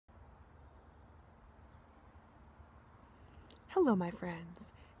Hello my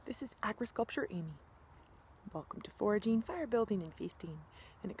friends, this is Agrisculpture Amy. Welcome to Foraging, Firebuilding, and Feasting,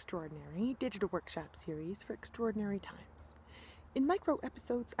 an extraordinary digital workshop series for extraordinary times. In micro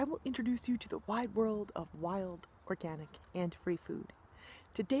episodes, I will introduce you to the wide world of wild, organic, and free food.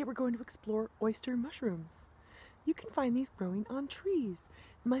 Today we're going to explore oyster mushrooms. You can find these growing on trees.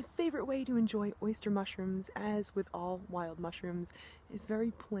 My favorite way to enjoy oyster mushrooms, as with all wild mushrooms, is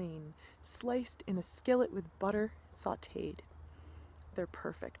very plain, sliced in a skillet with butter, sautéed. They're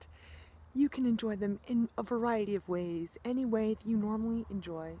perfect. You can enjoy them in a variety of ways, any way that you normally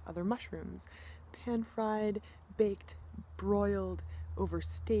enjoy other mushrooms. Pan-fried, baked, broiled, over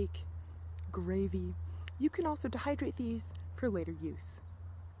steak, gravy. You can also dehydrate these for later use.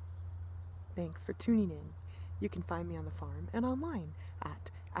 Thanks for tuning in. You can find me on the farm and online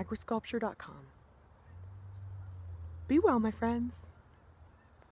at agrisculpture.com. Be well, my friends.